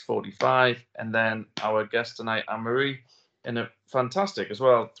 2:56:45. And then our guest tonight, Anne-Marie, in a fantastic as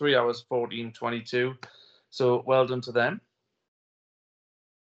well, 3 hours 14:22. So well done to them.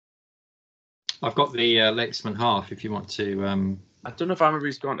 I've got the Lakesman half if you want to. I don't know if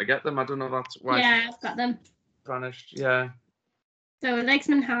Anne-Marie's going to get them. I don't know if that's why. Yeah, I've got them. Vanished. Yeah. So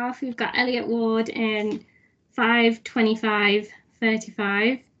Lakesman half, we've got Elliot Ward in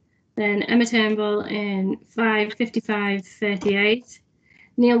 5:25:35. Then Emma Turnbull in 5:55:38.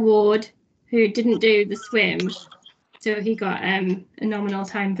 Neil Ward, who didn't do the swim, so he got a nominal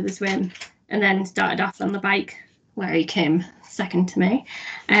time for the swim, and then started off on the bike where he came second to me.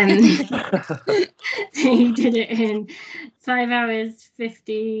 He did it in 5 hours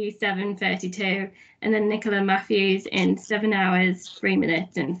 57:32, and then Nicola Matthews in 7 hours 3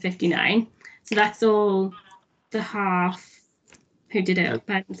 minutes and 59. So that's all the half who did it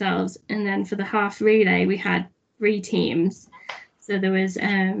by themselves. And then for the half relay, we had 3 teams. So there was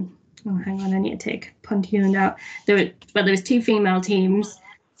hang on, I need to take Ponteland out. There was 2 female teams.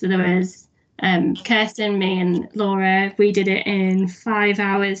 So there was Kirsten, me, and Laura. We did it in 5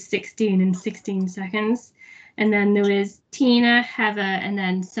 hours 16 and 16 seconds. And then there was Tina, Heather, and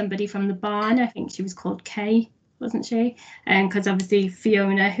then somebody from the barn. I think she was called Kay, wasn't she? Because obviously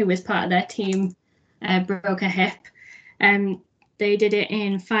Fiona, who was part of their team, broke her hip. they did it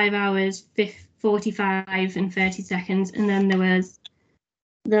in 5 hours, 45 and 30 seconds. And then there was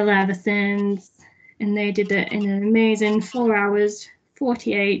the Levisons, and they did it in an amazing 4 hours,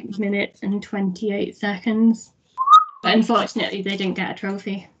 48 minutes and 28 seconds. But unfortunately, they didn't get a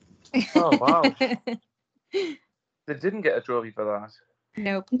trophy. Oh, wow. They didn't get a trophy for that.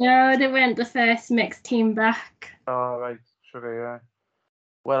 Nope. No, they weren't the first mixed team back. Oh, right. Sugar, yeah.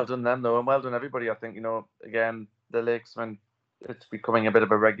 Well done them, though, and well done everybody. I think, again, the Lakesmen, it's becoming a bit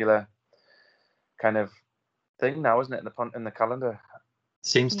of a regular kind of thing now, isn't it, in the calendar?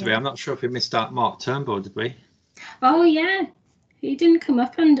 Seems to be. I'm not sure if we missed out Mark Turnbull, did we? Oh, yeah. He didn't come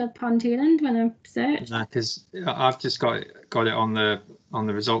up under Ponteland when I searched. No, because I've just got it on the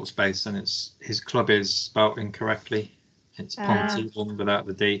results base, and his club is spelt incorrectly. It's Ponteland without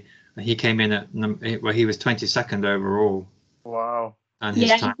the D. And he came in he was 22nd overall. Wow. And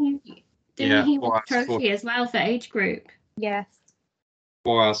his time, didn't he win a trophy as well for age group? Yes.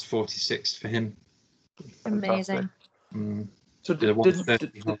 4 hours 46 for him. Amazing. So did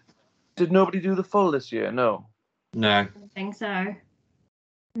nobody do the full this year? No. No. I don't think so.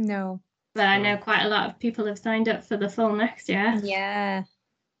 No. But I know quite a lot of people have signed up for the full next year. Yeah.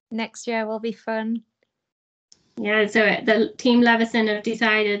 Next year will be fun. Yeah, so the Team Levison have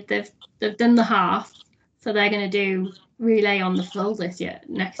decided they've done the half, so they're going to do relay on the full next year.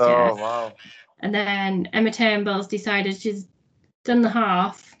 Oh, wow. And then Emma Turnbull's decided she's done the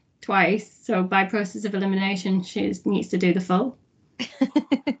half twice, so by process of elimination, she needs to do the full.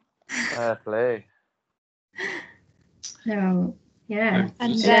 Fair play. So, yeah.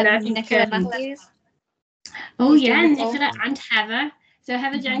 And then Nicola Matthews. Oh, He's yeah, doing the full. Nicola and Heather. So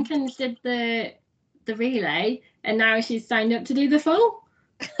Heather Jenkins did the relay, and now she's signed up to do the full.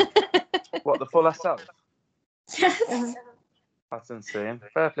 What, the full herself? Yes. That's insane.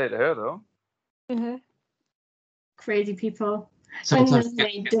 Fair play to her, though. Mm-hmm. Crazy people. Sometimes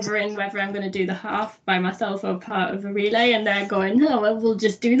I'm differing whether I'm going to do the half by myself or part of a relay, and they're going, no, well, we'll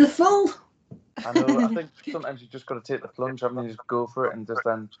just do the full. I know. I think sometimes you just got to take the plunge, haven't you? Just go for it and just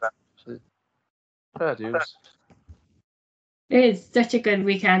then. Fair dues. It is such a good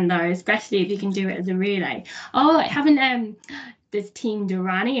weekend, though, especially if you can do it as a relay. Oh, haven't there's Team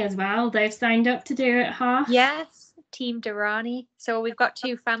Durrani as well. They've signed up to do it half. Yes, Team Durrani. So we've got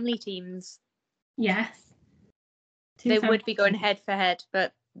two family teams. Yes. They would be going head for head,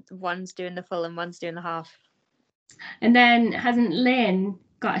 but one's doing the full and one's doing the half. And then hasn't Lynn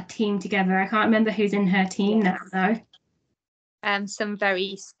got a team together? I can't remember who's in her team now, though. Some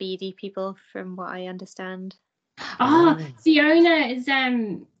very speedy people, from what I understand. Oh, Fiona is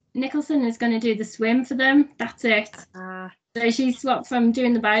Nicholson is going to do the swim for them. That's it. So she swapped from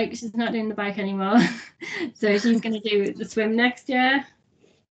doing the bike. She's not doing the bike anymore. So she's going to do the swim next year.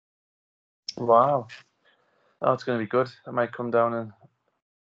 Wow. Oh, it's going to be good. I might come down and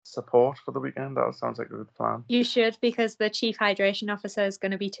support for the weekend. That sounds like a good plan. You should, because the chief hydration officer is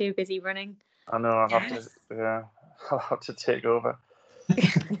going to be too busy running. I know. I'll have to take over.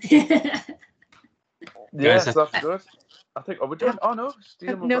 Yes, that's good. I think. Are we doing? Oh no,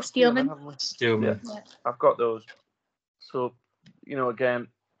 Steelman. No, Steelman. Steelman. Yeah, I've got those. So, again,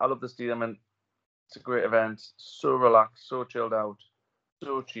 I love the Steelman. It's a great event. So relaxed, so chilled out,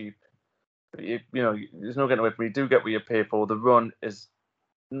 so cheap. But there's no getting away from it. You do get what you pay for. The run is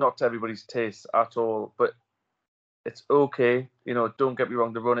not to everybody's taste at all, but it's okay. Don't get me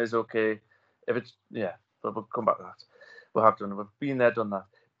wrong. The run is okay. If it's but we'll come back to that. We'll have done it. We've been there, done that.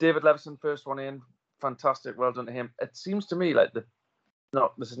 David Levison, first one in. Fantastic. Well done to him. It seems to me like this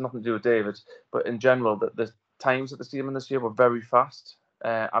has nothing to do with David, but in general, that the times at the Steelman this year were very fast.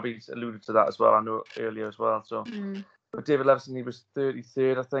 Abby alluded to that as well. I know earlier as well. So, But David Levison, he was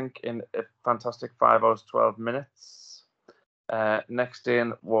 33rd, I think, in a fantastic 5 hours 12 minutes. Next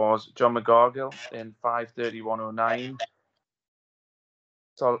in was John McGargill in 5:31:09.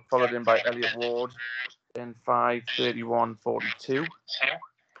 Followed in by Elliot Ward in 5:31:42.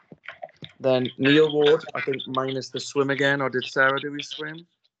 Then Neil Ward, I think, minus the swim again, or did Sarah do his swim?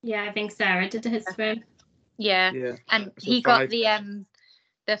 Yeah, I think Sarah did his swim. Yeah. And so he got the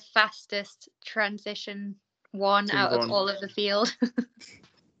fastest transition out of all of the field.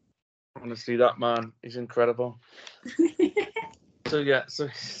 Honestly, that man, he's incredible. So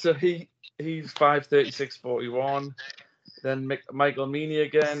he's 5:36:41. Then Michael Meany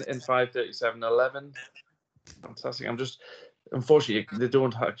again in 5:37:11. Fantastic. Unfortunately,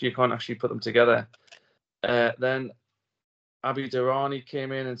 you can't actually put them together. Then Abby Durrani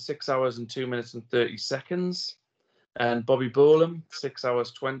came in 6 hours and 2 minutes and 30 seconds. And Bobby Bolam, 6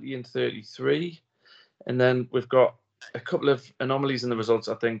 hours 20 and 33. And then we've got a couple of anomalies in the results,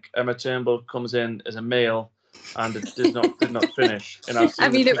 I think. Emma Turnbull comes in as a male and it did not finish. And I've seen I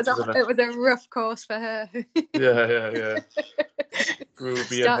mean, the it was pictures of it. a rough course for her. Yeah. Grew a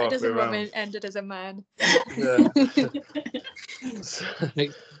beard Started as halfway a woman, around. ended as a man. Yeah.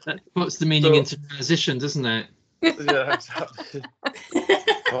 That puts the meaning So- into transition, doesn't it? Yeah, exactly.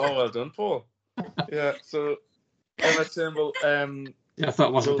 Oh, well done, Paul. Yeah, so Emma Turnbull, Yeah, I thought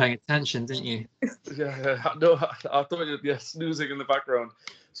I wasn't Well- paying attention, didn't you? no, I thought you were snoozing in the background.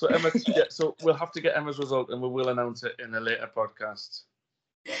 So Emma, so we'll have to get Emma's result and we will announce it in a later podcast.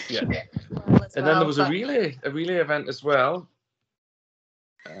 Yeah. And then there was a relay event as well.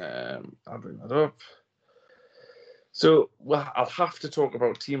 I'll bring that up. So, well, I'll have to talk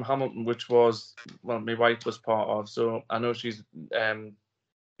about Team Hamilton, which was, well, my wife was part of. So I know she's going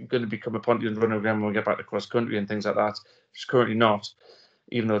to become a Pontian runner again when we get back to cross country and things like that. She's currently not,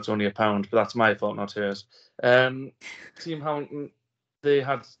 even though it's only £1, but that's my fault, not hers. Team Hamilton, they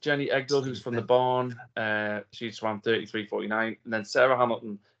had Jenny Egdal, who's from the Barn. She swam 33:49, and then Sarah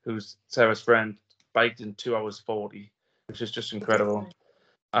Hamilton, who's Sarah's friend, biked in 2 hours 40, which is just incredible.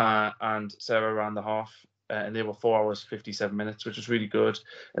 And Sarah ran the half, and they were 4 hours 57 minutes, which is really good.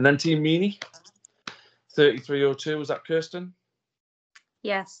 And then Team Meany, 33:02. Was that Kirsten?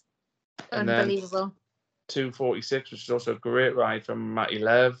 Yes. And then Unbelievable. 2:46, which is also a great ride from Matty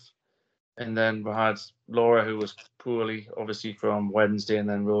Lev. And then we had Laura, who was poorly, obviously, from Wednesday and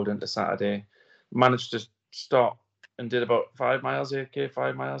then rolled into Saturday. Managed to stop and did about 5 miles, 8K,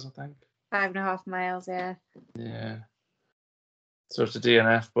 5 miles, I think. 5.5 miles, yeah. Yeah. So it's a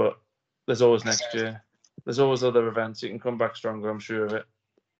DNF, but there's always next year. There's always other events. You can come back stronger, I'm sure of it.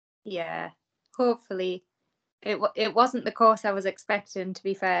 Yeah. Hopefully. It wasn't the course I was expecting, to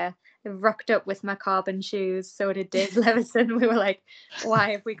be fair. I rocked up with my carbon shoes, so did Dave Levison. We were like, why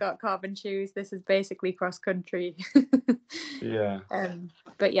have we got carbon shoes? This is basically cross country. Yeah.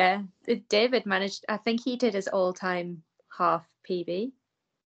 But yeah, David managed, I think he did his all-time half PB.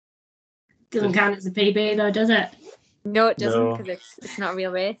 Doesn't count as a PB though, does it? No, it doesn't, No. because it's not a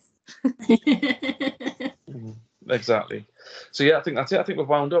real race. Exactly. So yeah, I think that's it. I think we've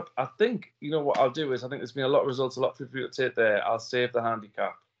wound up. I think, you know what I'll do is, I think there's been a lot of results, a lot of people to take there. I'll save the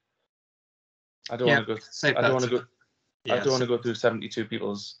handicap. I don't want to go. Save I don't that want to to- go. Yeah, I don't want to go through 72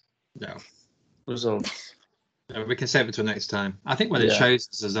 people's No. results. No, we can save it till next time. I think what it Yeah. shows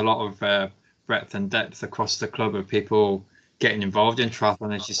is there's a lot of breadth and depth across the club of people getting involved in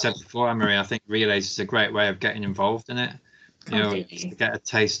triathlon. As you said before, Anne-Marie, I think relays is a great way of getting involved in it. You know, Completely. to get a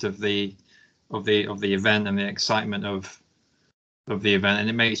taste of the event and the excitement of the event, and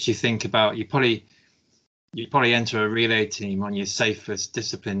it makes you think about you probably enter a relay team on your safest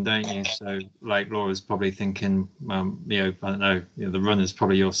discipline, don't you? So like Laura's probably thinking, I don't know, the run is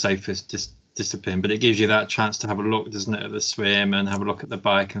probably your safest discipline, but it gives you that chance to have a look, doesn't it, at the swim and have a look at the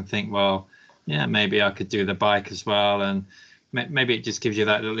bike and think, well, yeah, maybe I could do the bike as well. And maybe it just gives you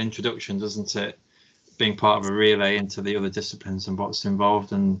that little introduction, doesn't it? Being part of a relay into the other disciplines and what's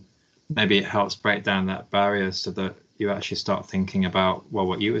involved, and maybe it helps break down that barrier so that you actually start thinking about, well,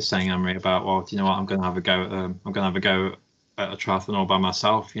 what you were saying, Anne-Marie, about, well, do you know what, I'm going to have a go at a triathlon all by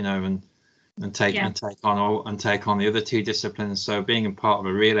myself, and take on the other two disciplines. So being a part of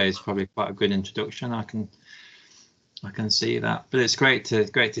a relay is probably quite a good introduction. I can see that. But it's great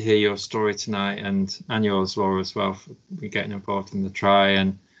to hear your story tonight, and yours, Laura, as well, for getting involved in the tri,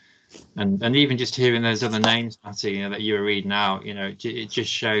 and even just hearing those other names, Matty, that you were reading out. It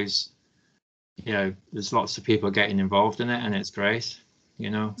just shows, there's lots of people getting involved in it, and it's great.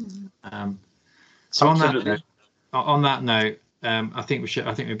 So Absolutely. on that note, I think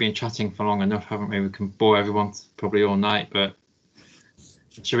we've been chatting for long enough, haven't we? We can bore everyone probably all night, but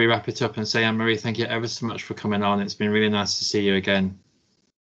should we wrap it up and say, Anne-Marie, thank you ever so much for coming on. It's been really nice to see you again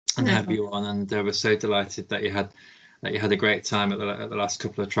and have you on, and we're so delighted that you had a great time at the last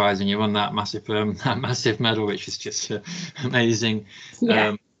couple of tries, and you won that massive medal, which is just amazing.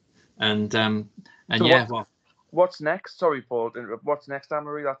 Yeah. So Yeah, what's next? Sorry, Paul. What's next,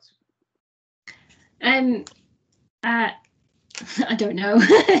 Anne-Marie? That's I don't know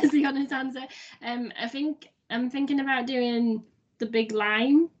is the honest answer. I think I'm thinking about doing the Big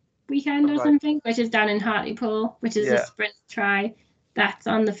Lime weekend or Right. something, which is down in Hartlepool, which is Yeah. a sprint try. That's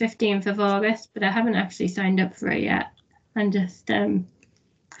on the 15th of August, but I haven't actually signed up for it yet. I'm just I'm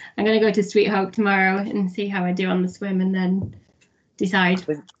going to go to Sweet Hope tomorrow and see how I do on the swim, and then decide.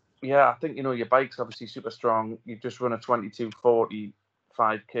 I think your bike's obviously super strong. You've just run a 22:40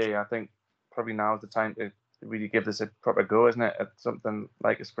 5K. I think probably now is the time to really give this a proper go, isn't it? At something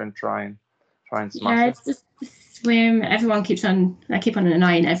like a sprint try and smash Yeah, it. it's just the swim. I keep on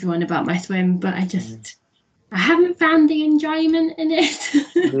annoying everyone about my swim, but I just I haven't found the enjoyment in it.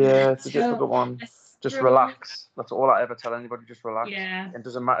 Yeah, it's a So, difficult one. Just relax. That's all I ever tell anybody. Just relax. Yeah. It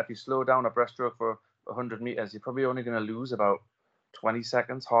doesn't matter if you slow down a breaststroke for 100 meters. You're probably only going to lose about 20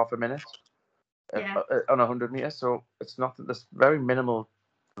 seconds, half a minute on 100 meters. So it's not that there's very minimal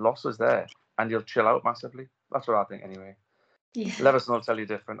losses there, and you'll chill out massively. That's what I think anyway. Yeah. Leveson will tell you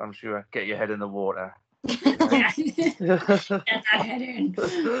different, I'm sure. Get your head in the water. Yeah. Get that head in.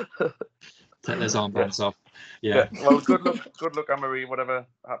 Take those armbands off. Yeah. Well, good luck, Anne-Marie, whatever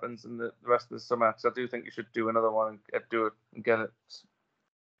happens in the rest of the summer. Because I do think you should do another one and do it and get it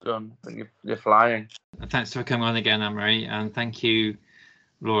done. I think you're flying. Thanks for coming on again, Anne-Marie, and thank you,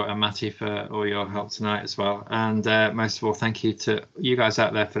 Laura and Matty, for all your help tonight as well. And most of all, thank you to you guys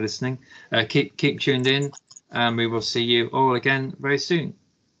out there for listening. Keep tuned in, and we will see you all again very soon.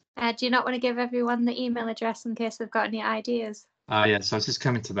 Do you not want to give everyone the email address in case they've got any ideas? Yes, I was just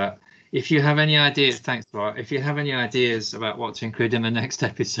coming to that. If you have any ideas, thanks, Laura. If you have any ideas about what to include in the next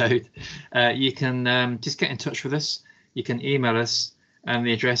episode, you can just get in touch with us. You can email us, and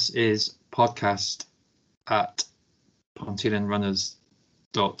the address is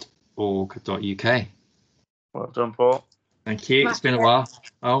podcast@pontylandrunners.org.uk. Well done, Paul. Thank you. It's been a while.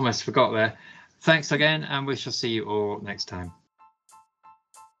 I almost forgot there. Thanks again, and we shall see you all next time.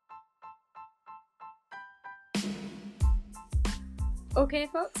 Okay,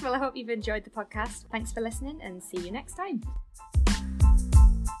 folks, well, I hope you've enjoyed the podcast. Thanks for listening, and see you next time.